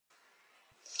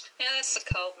Yeah, that's the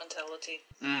cult mentality.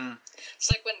 Mm. It's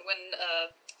like when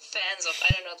fans of, I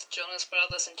don't know, the Jonas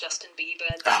Brothers and Justin Bieber,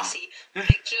 and they see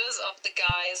pictures of the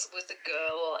guys with the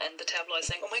girl, and the tabloids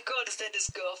saying, oh my god, is that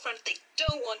his girlfriend? They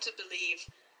don't want to believe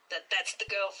that that's the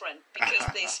girlfriend, because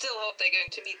they still hope they're going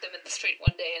to meet them in the street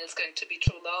one day and it's going to be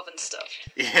true love and stuff.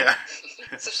 Yeah.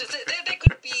 So there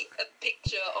could be a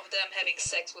picture of them having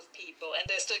sex with people, and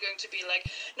they're still going to be like,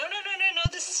 no,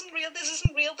 this isn't real, this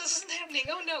isn't happening,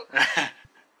 oh no.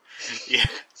 Yeah,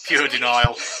 pure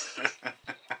denial.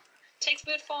 Takes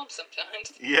weird form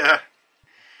sometimes. Yeah.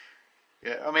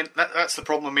 Yeah, I mean, that's the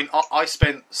problem. I mean, I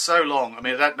spent so long, I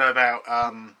mean, I don't know about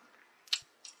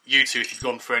you two, if you've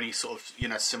gone through any sort of,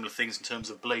 similar things in terms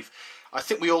of belief. I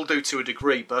think we all do to a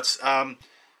degree, but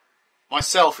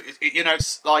myself,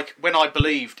 it's like when I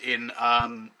believed in,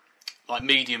 like,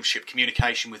 mediumship,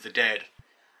 communication with the dead,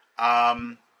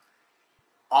 I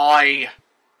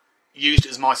used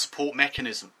it as my support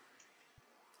mechanism.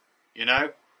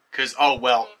 Because,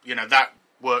 that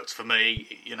worked for me,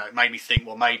 it made me think,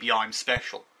 well, maybe I'm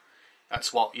special.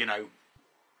 That's what,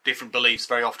 different beliefs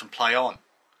very often play on.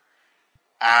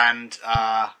 And,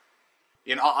 I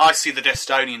see the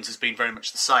Destonians as being very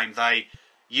much the same. They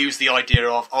use the idea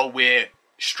of, we're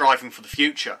striving for the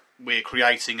future. We're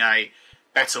creating a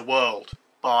better world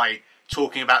by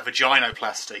talking about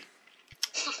vaginoplasty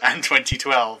and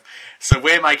 2012. So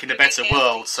we're making a better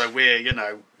world, so we're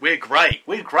great.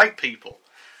 We're great people.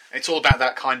 It's all about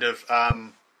that kind of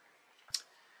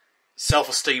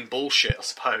self-esteem bullshit, I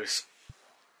suppose.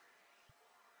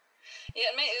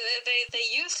 Yeah, they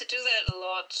used to do that a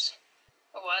lot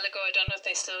a while ago. I don't know if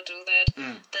they still do that.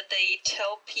 That they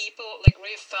tell people, like,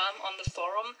 reaffirm on the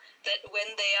forum that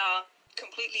when they are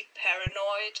completely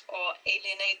paranoid or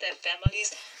alienate their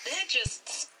families, they're just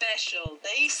special.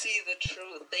 They see the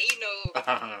truth. They know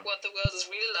what the world is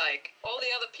really like. All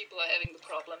the other people are having the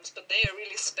problems, but they are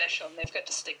really special, and they've got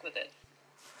to stick with it.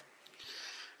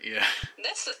 Yeah. And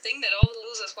that's the thing that all the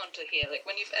losers want to hear. Like,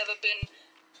 when you've ever been,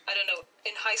 I don't know,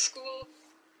 in high school,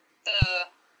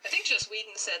 I think Joss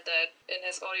Whedon said that in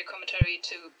his audio commentary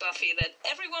to Buffy, that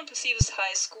everyone perceives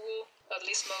high school, or at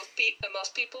least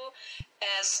most people,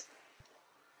 as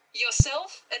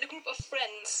yourself and a group of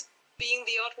friends being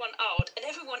the odd one out, and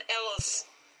everyone else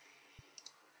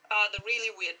are the really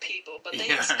weird people, but they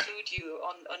exclude you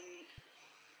on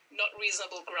not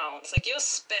reasonable grounds. Like, you're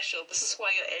special, this is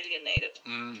why you're alienated.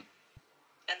 And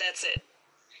that's it.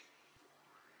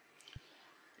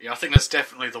 Yeah, I think that's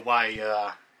definitely the way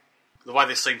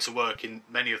they seem to work in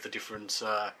many of the different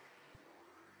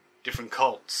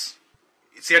cults.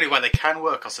 It's the only way they can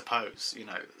work, I suppose,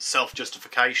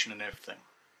 self-justification and everything.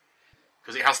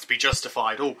 Because it has to be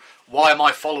justified. Oh, why am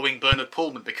I following Bernard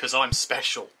Pullman? Because I'm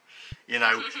special.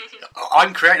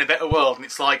 I'm creating a better world, and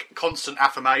it's like constant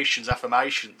affirmations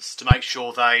to make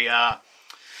sure they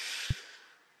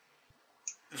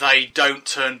don't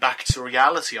turn back to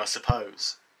reality, I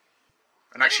suppose,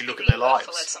 and actually look at their lives.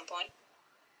 At some point.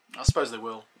 I suppose they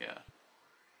will, yeah.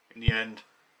 In the end.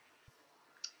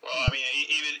 Well, I mean,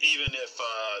 even if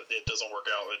it doesn't work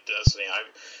out with Destiny,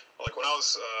 like when I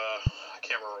was, I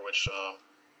can't remember which,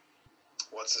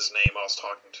 what's his name I was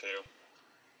talking to.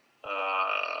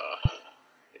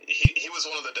 He was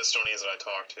one of the Destonians that I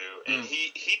talked to, and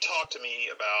he talked to me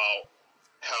about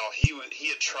how he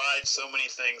had tried so many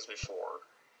things before,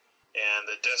 and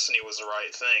that Destiny was the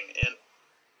right thing, and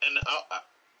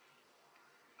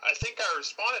I think I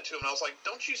responded to him, and I was like,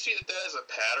 don't you see that as a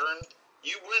pattern?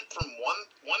 You went from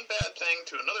one bad thing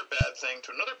to another bad thing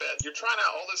to another bad. You're trying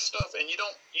out all this stuff, and you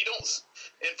don't.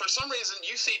 And for some reason,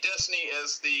 you see Destiny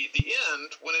as the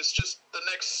end when it's just the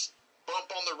next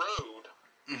bump on the road.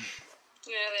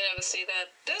 Yeah, they never see that.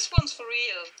 This one's for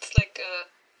real. It's like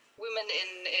women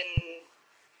in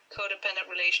codependent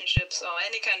relationships or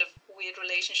any kind of weird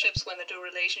relationships. When they do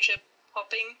relationship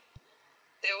hopping,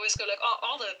 they always go like,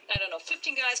 all the,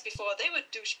 15 guys before, they were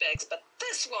douchebags, but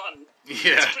this one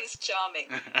is Prince Charming.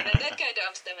 And then that guy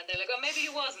dumps them, and they're like, maybe he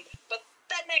wasn't. But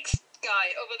that next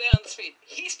guy over there on the street,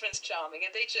 he's Prince Charming,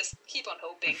 and they just keep on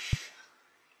hoping.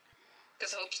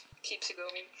 Because hope keeps you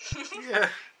going. Yeah.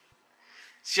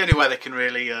 It's the only way they can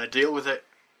really deal with it,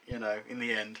 in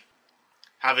the end.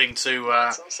 Having to...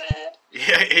 so sad.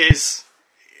 Yeah, it is.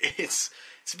 It's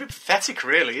a bit pathetic,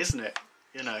 really, isn't it?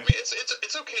 I mean,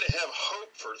 it's okay to have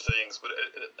hope for things, but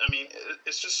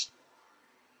it's just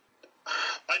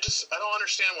I don't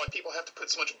understand why people have to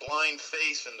put so much blind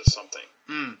faith into something.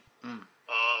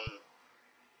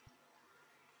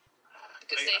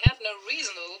 Because they have no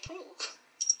reasonable proof.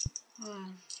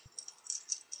 And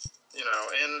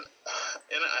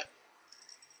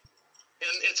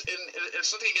and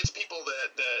it's nothing against people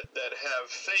that have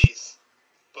faith,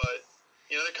 but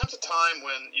there comes a time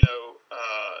when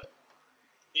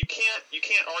you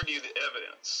can't argue the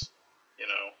evidence,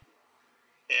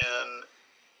 and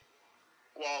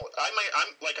while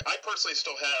I personally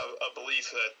still have a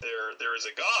belief that there is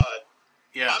a God.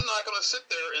 Yeah. I'm not going to sit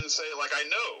there and say I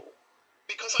know,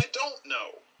 because I don't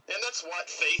know. And that's what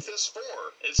faith is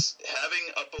for. It's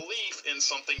having a belief in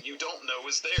something you don't know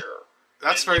is there.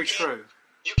 That's very true.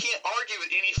 You can't argue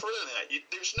it any further than that.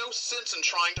 There's no sense in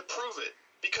trying to prove it,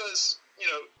 because,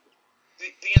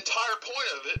 the entire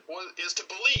point of it is to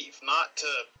believe, not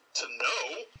to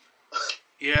know.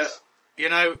 Yeah.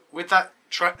 With that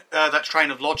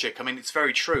train of logic, I mean, it's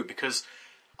very true, because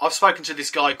I've spoken to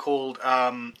this guy called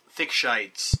Thick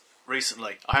Shades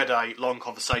recently. I had a long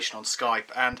conversation on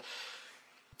Skype, and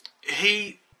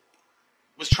he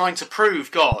was trying to prove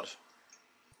God,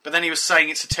 but then he was saying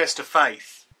it's a test of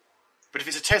faith. But if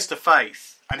it's a test of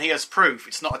faith, and he has proof,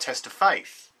 it's not a test of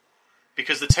faith,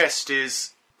 because the test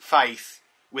is faith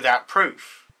without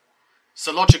proof.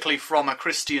 So logically, from a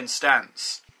Christian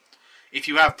stance, if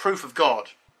you have proof of God,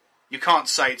 you can't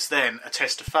say it's then a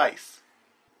test of faith.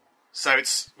 So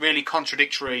it's really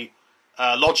contradictory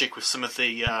logic with some of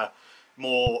the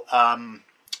more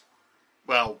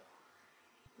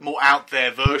out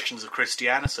there versions of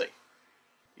Christianity.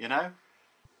 Yeah,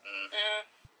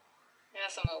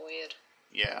 somewhat weird.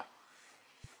 Yeah.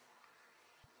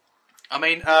 I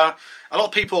mean, a lot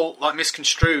of people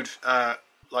misconstrued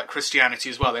Christianity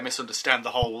as well. They misunderstand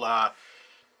the whole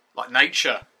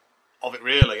nature of it,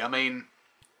 really. I mean,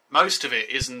 most of it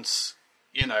isn't,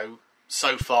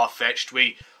 so far-fetched.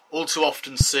 We all too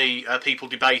often see people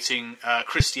debating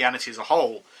Christianity as a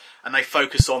whole, and they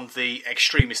focus on the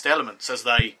extremist elements, as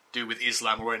they do with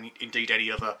Islam or indeed any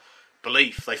other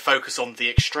belief. They focus on the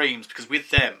extremes, because with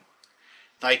them,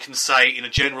 they can say in a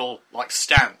general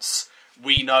stance,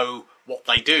 we know what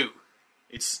they do.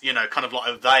 It's kind of like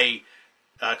a they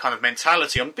kind of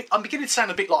mentality. I'm beginning to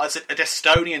sound a bit like a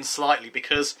Estonian slightly,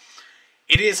 because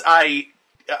it is a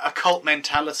cult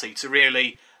mentality to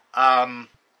really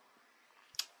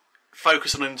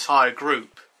focus on an entire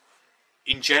group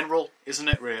in general, isn't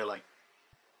it? Really,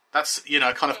 that's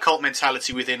kind of cult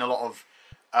mentality within a lot of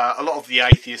the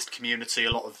atheist community,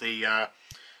 a lot of the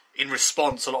in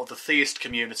response, a lot of the theist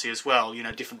community as well,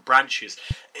 different branches.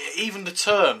 Even the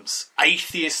terms,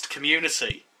 atheist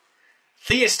community,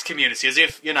 theist community, as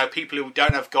if, people who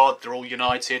don't have God, they're all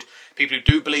united. People who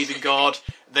do believe in God,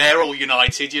 they're all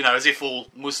united, as if all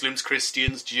Muslims,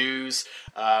 Christians, Jews,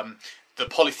 the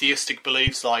polytheistic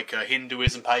beliefs like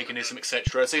Hinduism, paganism,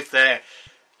 etc., as if they're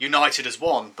united as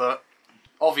one. But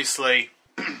obviously,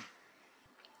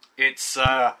 it's,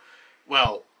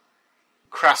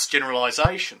 crass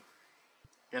generalisation,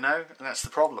 and that's the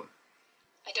problem.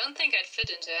 I don't think I'd fit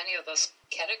into any of those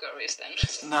categories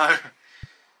then. No,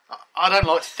 I don't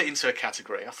like to fit into a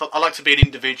category. I like to be an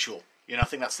individual. I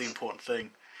think that's the important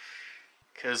thing,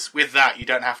 because with that you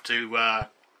don't have to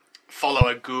follow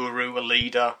a guru, a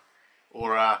leader,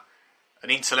 or an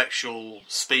intellectual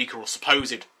speaker or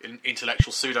supposed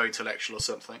intellectual, pseudo-intellectual or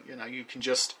something. You can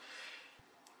just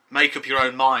make up your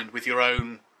own mind with your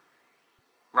own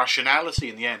rationality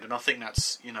in the end, and I think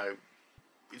that's,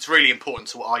 it's really important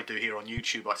to what I do here on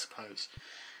YouTube, I suppose.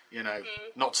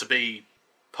 Not to be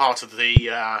part of the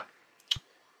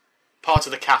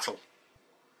cattle,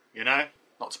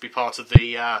 not to be part of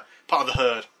the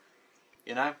herd,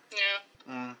 Yeah.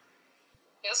 Mm.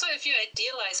 Also, if you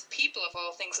idealize people of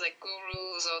all things, like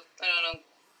gurus or, I don't know,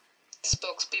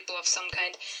 spokespeople of some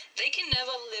kind, they can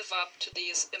never live up to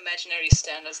these imaginary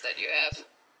standards that you have.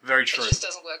 Very true. It just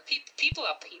doesn't work. People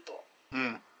are people.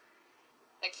 Mm.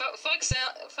 Like, for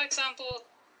example,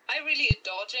 I really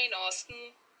adore Jane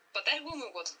Austen, but that woman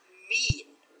was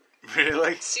mean.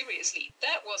 Really? Seriously,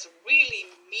 that was really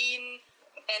mean,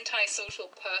 antisocial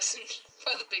person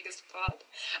for the biggest part.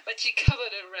 But she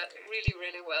covered it really,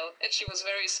 really well, and she was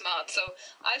very smart, so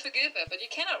I forgive her. But you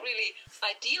cannot really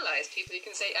idealize people. You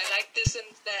can say, I like this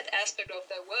and that aspect of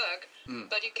their work,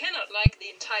 but you cannot like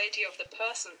the entirety of the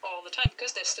person all the time,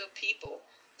 because they're still people.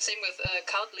 Same with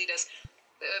cult leaders.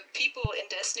 People in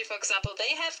Destiny, for example,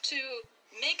 they have to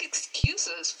make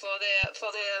excuses for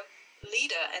their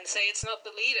leader and say it's not the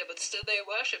leader, but still they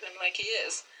worship him like he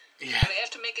is. Yeah. And they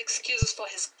have to make excuses for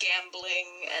his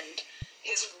gambling and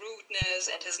his rudeness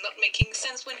and his not making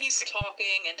sense when he's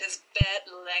talking and his bad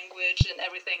language and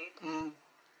everything. I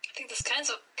think this kind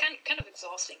of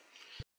exhausting.